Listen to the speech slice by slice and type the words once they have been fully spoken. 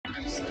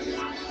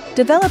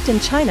Developed in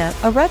China,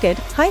 a rugged,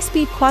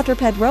 high-speed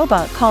quadruped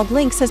robot called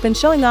Lynx has been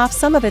showing off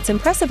some of its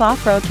impressive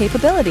off-road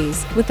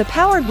capabilities, with the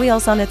powered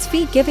wheels on its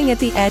feet giving it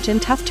the edge in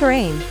tough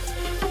terrain.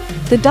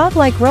 The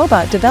dog-like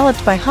robot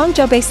developed by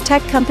Hangzhou-based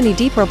tech company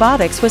DEEP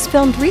Robotics was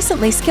filmed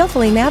recently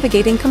skillfully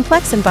navigating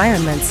complex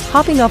environments,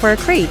 hopping over a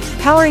creek,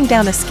 powering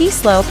down a ski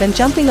slope and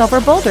jumping over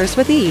boulders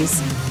with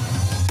ease.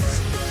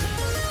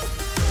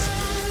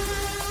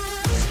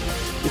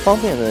 一方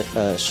面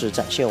呢，是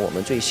展现我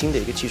们最新的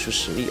一个技术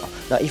实力啊。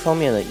那一方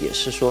面呢，也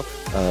是说，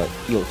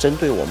有针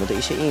对我们的一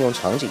些应用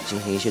场景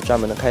进行一些专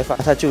门的开发，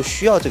它就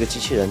需要这个机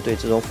器人对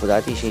这种复杂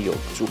地形有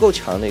足够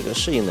强的一个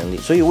适应能力。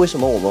所以为什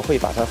么我们会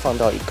把它放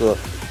到一个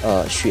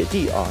雪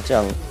地啊，这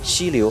样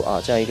溪流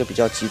啊，这样一个比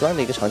较极端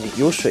的一个场景，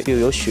有水又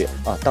有雪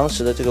啊，当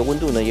时的这个温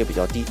度呢也比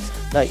较低，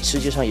那实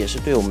际上也是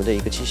对我们的一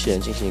个机器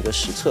人进行一个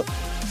实测。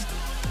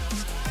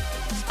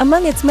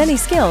 Among its many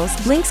skills,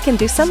 Lynx can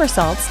do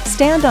somersaults,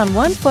 stand on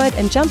one foot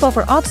and jump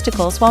over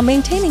obstacles while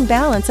maintaining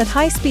balance at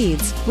high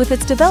speeds, with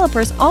its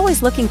developers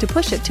always looking to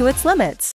push it to its limits.